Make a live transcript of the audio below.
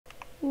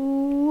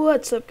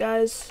What's up,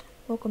 guys?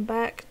 Welcome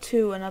back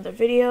to another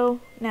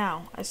video.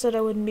 Now, I said I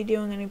wouldn't be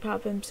doing any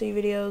PopMC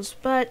videos,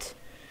 but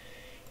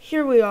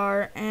here we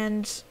are,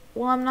 and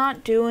while I'm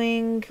not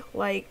doing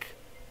like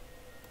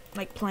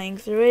playing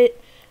through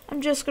it,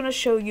 I'm just gonna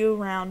show you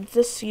around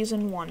this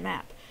Season 1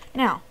 map.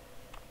 Now,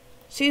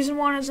 Season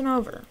 1 isn't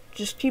over.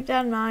 Just keep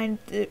that in mind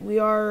that we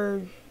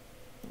are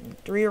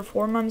 3 or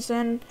 4 months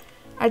in,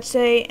 I'd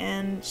say,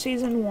 and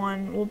Season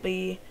 1 will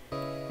be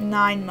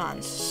 9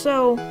 months.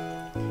 So,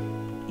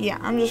 yeah,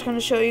 I'm just going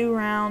to show you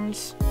around.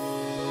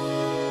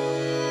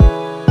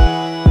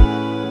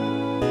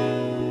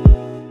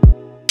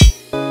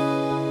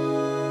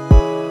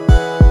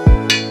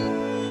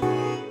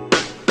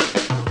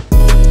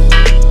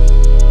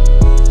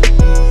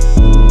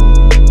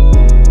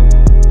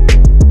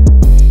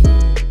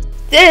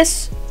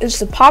 This is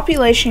the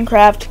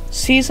PopulationCraft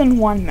Season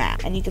 1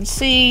 map, and you can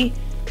see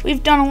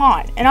we've done a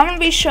lot, and I'm going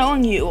to be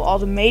showing you all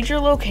the major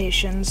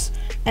locations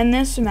in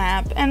this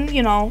map, and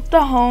you know,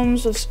 the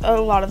homes of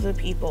a lot of the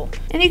people.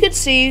 And you can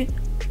see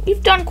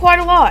we've done quite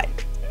a lot.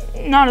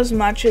 Not as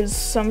much as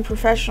some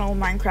professional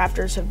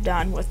Minecrafters have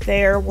done with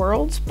their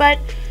worlds, but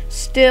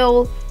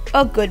still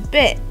a good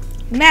bit.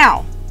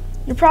 Now,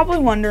 you're probably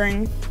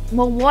wondering,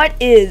 well, what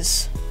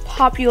is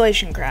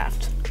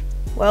PopulationCraft?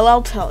 Well,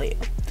 I'll tell you.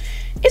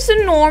 It's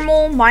a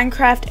normal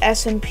Minecraft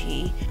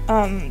SMP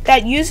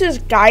that uses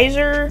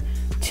Geyser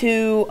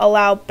to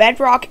allow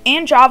Bedrock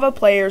and Java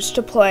players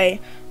to play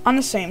on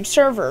the same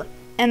server,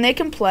 and they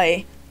can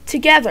play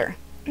together.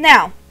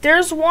 Now,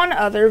 there's one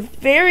other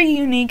very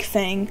unique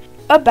thing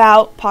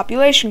about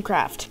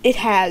PopulationCraft. It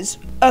has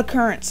a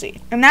currency,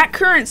 and that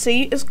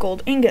currency is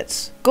gold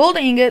ingots. Gold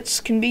ingots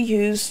can be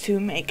used to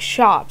make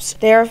shops.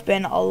 There have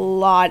been a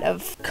lot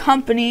of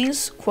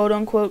companies,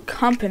 quote-unquote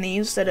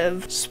companies, that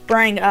have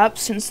sprang up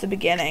since the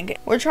beginning.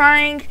 We're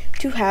trying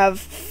to have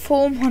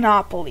full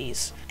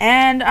monopolies,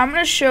 and I'm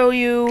going to show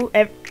you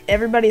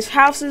everybody's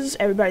houses,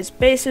 everybody's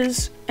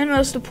bases, and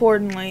most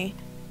importantly,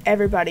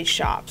 everybody's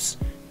shops.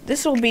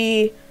 This will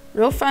be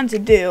real fun to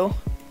do,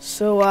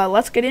 so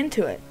let's get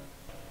into it.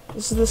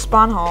 This is the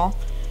spawn hall.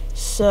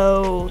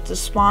 So the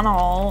spawn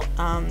hall,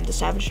 the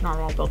Savage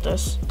Normal built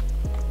this,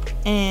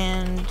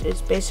 and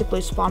it's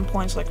basically spawn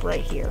points like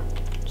right here.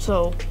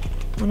 So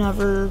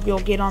whenever you'll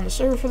get on the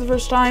server for the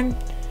first time,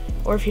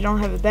 or if you don't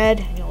have a bed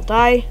and you'll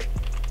die,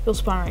 you'll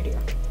spawn right here.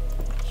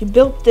 He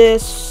built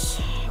this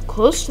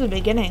close to the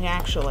beginning,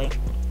 actually.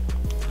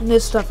 And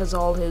this stuff is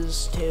all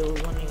his too.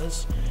 When he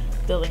was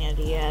building it,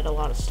 he had a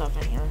lot of stuff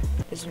in here.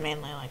 It's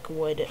mainly like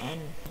wood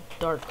and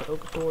dark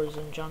oak doors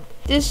and junk.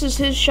 This is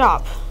his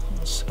shop.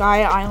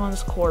 Sky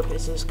Islands Corp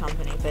is his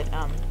company, but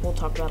we'll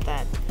talk about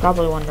that.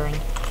 Probably wondering.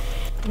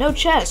 No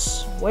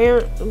chests.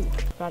 Where? Ooh,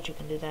 forgot you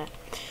can do that.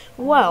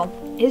 Well,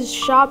 his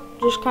shop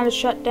just kind of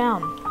shut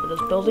down, but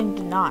his building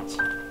did not,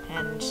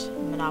 and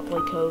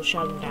Monopoly Co.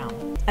 shut him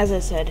down. As I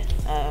said,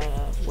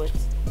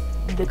 with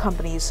the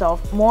company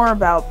itself, more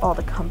about all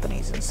the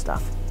companies and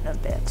stuff in a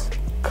bit.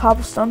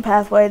 Cobblestone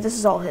pathway, this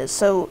is all his.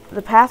 So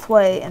the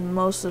pathway and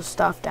most of the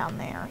stuff down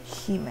there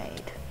he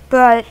made,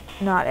 but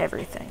not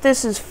everything.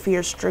 This is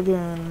Fierce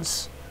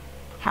Dragoon's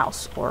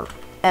house, or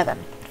Evan.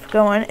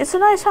 Go in, it's a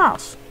nice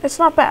house. It's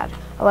not bad.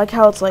 I like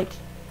how it's like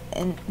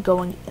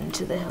going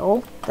into the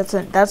hill. That's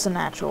a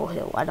natural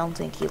hill. I don't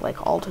think he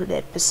like altered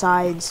it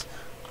besides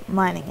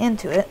mining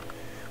into it.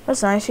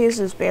 What's nice, he has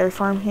this berry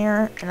farm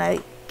here, and I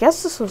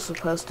guess this was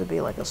supposed to be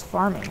like his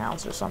farming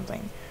house or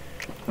something.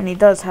 And he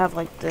does have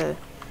like the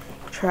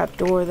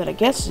trapdoor that I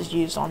guess is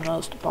used on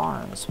most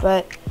barns,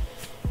 but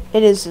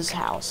it is his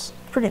house.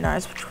 Pretty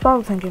nice, but you're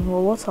probably thinking,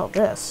 well, what's all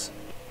this?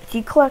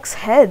 He collects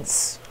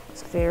heads.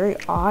 It's a very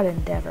odd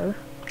endeavor.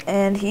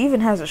 And he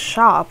even has a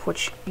shop,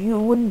 which you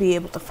wouldn't be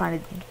able to find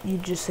it. You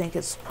just think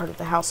it's part of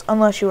the house,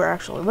 unless you were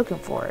actually looking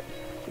for it.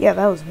 Yeah,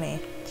 that was me.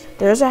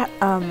 There's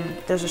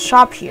a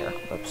shop here.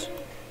 Whoops.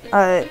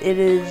 It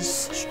is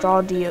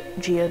Straw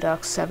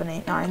Geoduck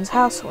 789's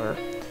house, or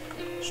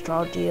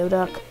Straw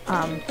Geoduck.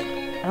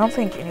 I don't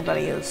think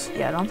anybody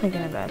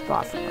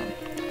bought from him.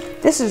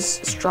 This is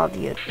Straw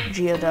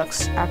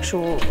Geoduck's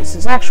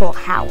actual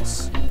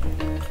house.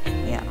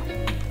 Yeah,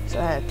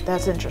 so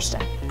that's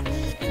interesting.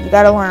 You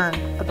gotta learn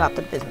about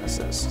the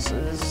businesses. So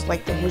this is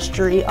like the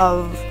history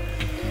of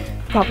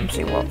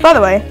PopMC World. By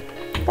the way,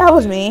 that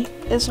was me.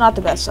 It's not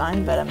the best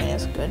sign, but I mean,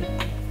 it's good.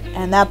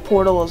 And that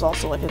portal is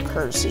also like a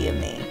courtesy of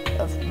me,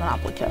 of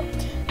Monopoly Co.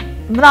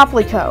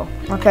 Monopoly Co,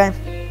 okay?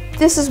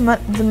 This is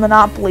the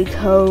Monopoly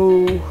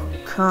Co.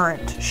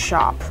 current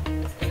shop,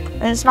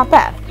 and it's not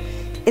bad.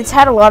 It's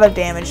had a lot of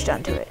damage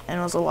done to it, and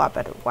it was a lot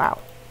better. Wow,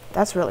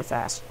 that's really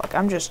fast. Like,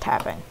 I'm just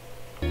tapping.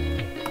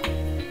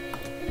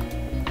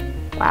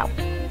 Wow.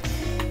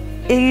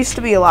 It used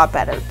to be a lot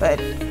better, but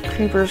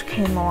creepers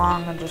came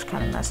along and just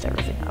kind of messed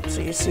everything up.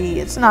 So you see,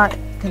 it's not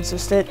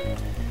consistent,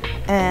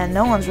 and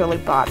no one's really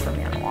bought from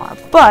here in a while.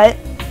 But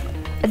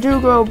I do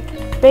grow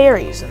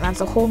berries, and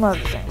that's a whole nother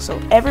thing. So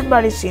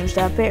everybody seems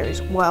to have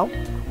berries. Well,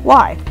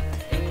 why?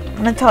 I'm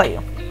gonna tell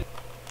you.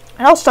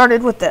 It all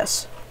started with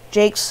this.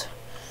 Jake's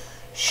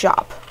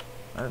shop,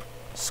 or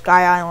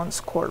Sky Islands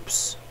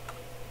Corp's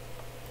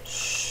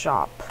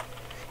shop.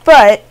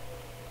 But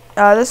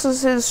this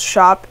is his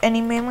shop, and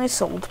he mainly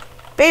sold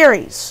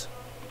berries.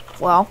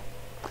 Well,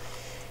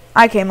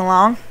 I came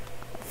along,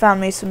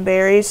 found me some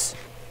berries,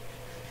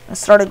 and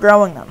started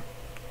growing them.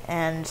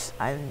 And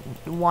I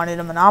wanted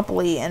a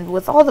monopoly, and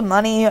with all the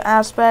money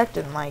aspect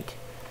and like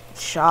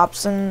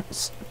shops and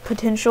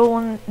potential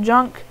and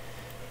junk,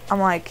 I'm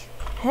like,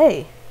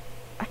 hey,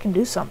 I can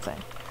do something.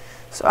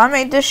 So I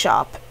made this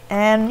shop,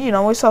 and you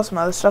know, we saw some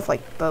other stuff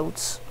like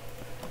boats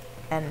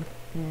and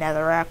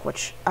netherrack,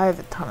 which I have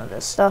a ton of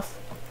this stuff,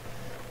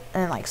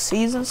 and like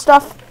seeds and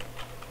stuff.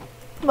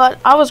 But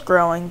I was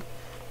growing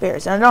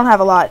berries, and I don't have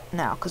a lot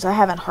now because I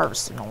haven't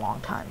harvested in a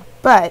long time.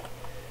 But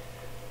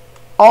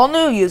all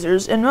new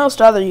users and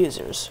most other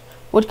users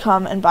would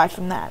come and buy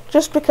from that,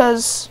 just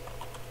because,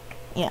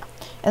 yeah.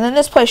 And then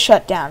this place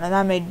shut down, and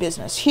I made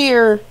business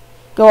here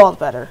go all the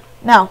better.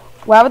 Now,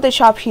 why would they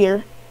shop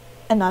here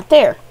and not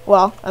there?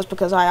 Well, that's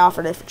because I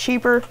offered it for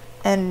cheaper,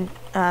 and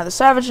the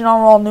Savage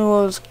Normal knew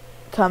it was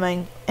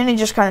coming, and he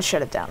just kind of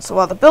shut it down. So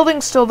while the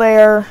building's still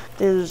there,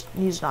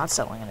 he's not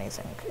selling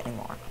anything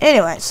anymore.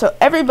 Anyway, so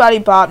everybody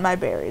bought my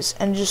berries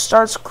and just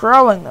starts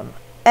growing them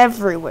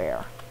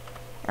everywhere.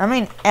 I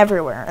mean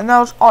everywhere. And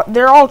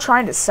they're all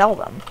trying to sell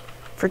them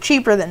for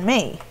cheaper than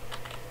me.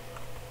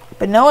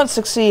 But no one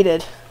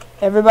succeeded.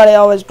 Everybody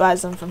always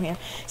buys them from here.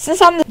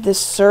 Since I'm the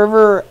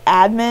server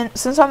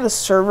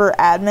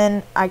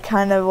admin, I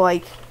kind of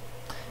like,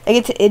 I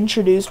get to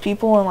introduce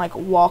people and like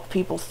walk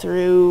people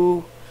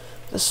through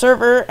the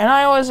server, and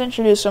I always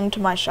introduce them to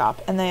my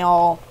shop, and they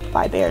all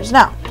buy bears.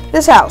 Now,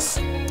 this house,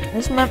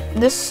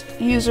 this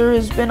user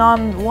has been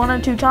on 1 or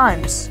 2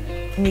 times,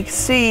 and you can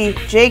see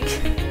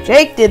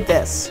Jake did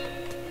this.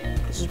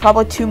 This was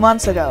probably 2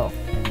 months ago.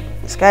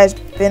 This guy's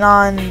been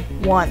on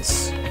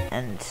once,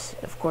 and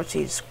of course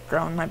he's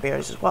grown my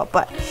berries as well,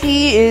 but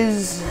he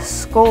is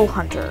Skull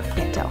Hunter,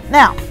 can't tell.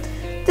 Now,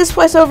 this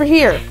place over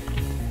here,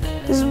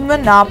 this is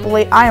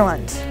Monopoly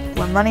Island,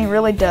 where money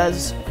really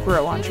does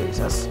grow on trees.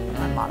 That's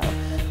my motto.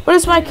 But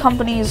it's my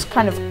company's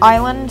kind of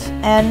island,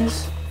 and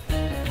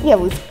yeah,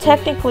 we've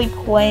technically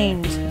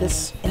claimed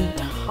this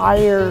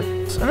entire,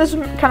 so this is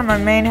kind of my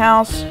main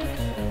house,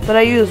 but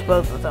I use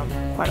both of them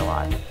quite a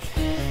lot.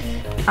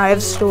 I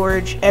have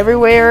storage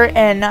everywhere,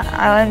 and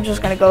I'm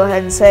just gonna go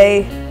ahead and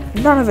say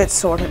none of it's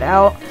sorted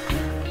out.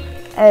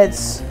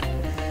 It's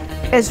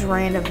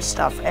random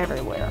stuff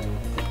everywhere.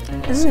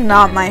 This is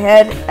not my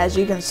head, as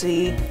you can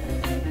see.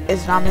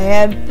 It's not my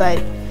head,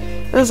 but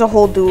there's a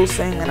whole dual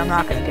thing that I'm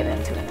not going to get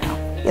into it now.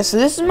 Yeah, so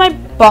this is my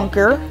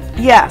bunker.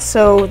 Yeah,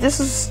 so this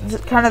is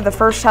kind of the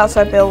first house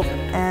I built,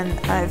 and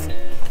I've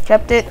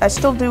kept it. I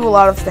still do a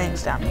lot of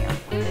things down here.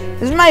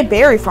 This is my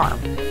berry farm.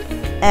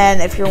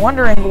 And if you're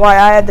wondering why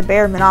I had the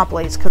berry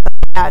monopoly, it's because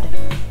I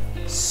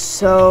had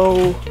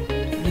so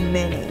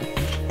many.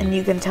 And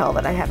you can tell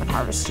that I haven't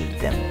harvested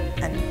them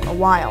in a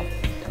while.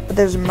 But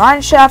there's a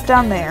mine shaft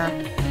down there,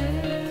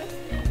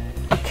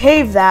 a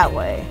cave that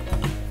way.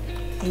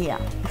 Yeah.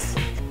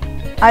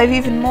 I have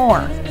even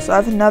more. So I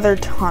have another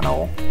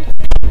tunnel.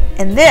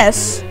 And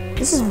this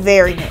is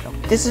very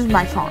new. This is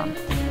my farm.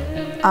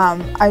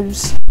 I'm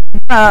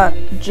gonna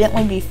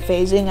gently be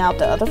phasing out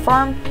the other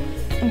farm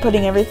and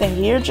putting everything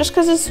here, just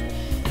because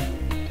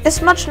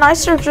it's much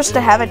nicer just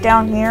to have it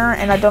down here,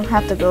 and I don't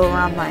have to go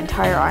around my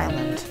entire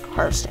island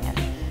harvesting it.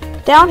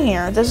 Down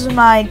here, this is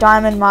my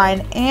diamond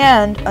mine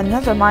and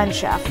another mine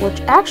shaft,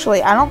 which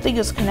actually I don't think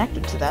is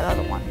connected to that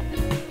other one.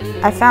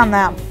 I found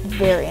that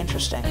very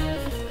interesting,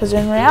 because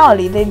in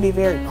reality they'd be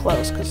very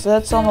close, because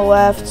that's on the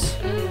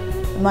left,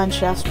 the mine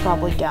shaft's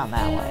probably down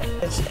that way.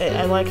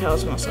 I like how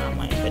it's mostly on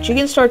land, but you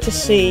can start to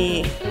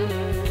see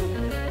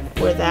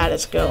where that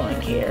is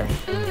going here.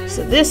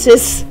 So this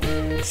is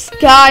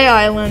Sky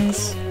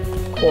Islands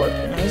Corp.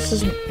 Now this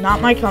is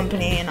not my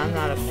company, and I'm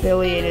not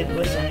affiliated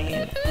with them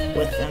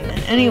in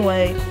any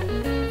way.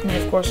 I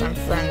mean, of course I'm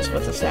friends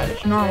with the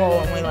Savage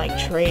Normal, and we like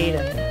trade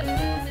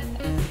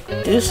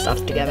and do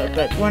stuff together,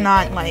 but we're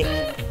not like,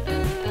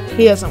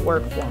 he doesn't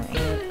work for me.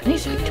 There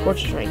needs to be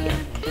torches right here.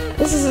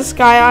 This is the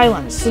Sky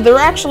Islands. So there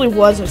actually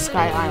was a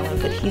Sky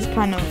Island, but he's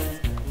kind of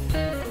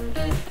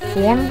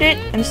formed it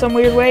in some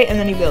weird way, and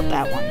then he built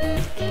that one.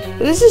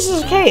 But this is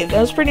his cave.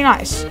 That was pretty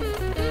nice.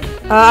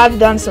 I've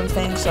done some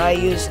things, so I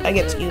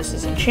get to use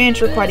this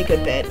enchanter quite a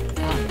good bit.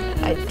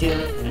 I do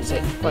use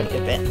it quite a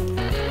good bit.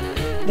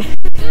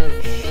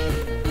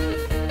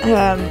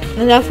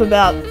 Enough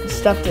about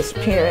stuff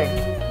disappearing.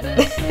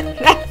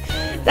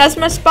 That's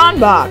my spawn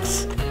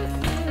box.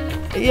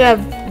 Yeah,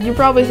 you're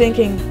probably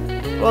thinking,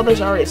 well,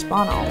 there's already a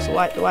spawn hall, so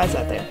why is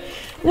that there?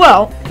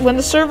 Well, when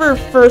the server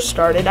first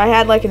started, I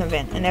had like an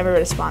event, and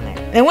everybody spawned there.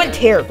 And it went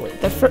terribly.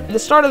 The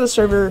start of the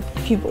server,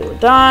 people were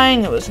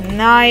dying, it was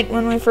night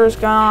when we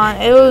first got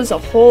on, it was a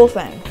whole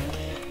thing.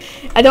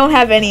 I don't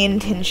have any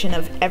intention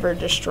of ever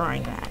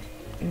destroying that.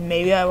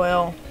 Maybe I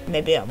will,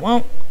 maybe I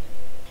won't.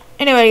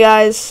 Anyway,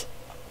 guys,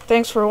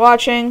 thanks for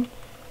watching.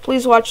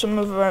 Please watch some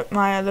of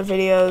my other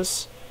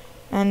videos.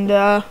 And,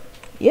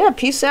 yeah,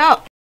 peace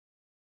out.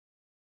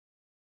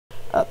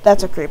 Oh,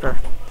 that's a creeper.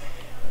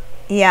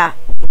 Yeah.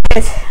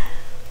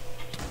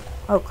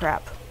 Oh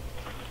crap.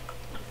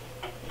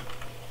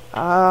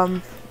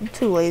 I'm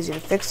too lazy to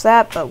fix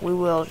that, but we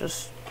will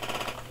just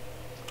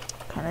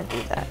kind of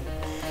do that.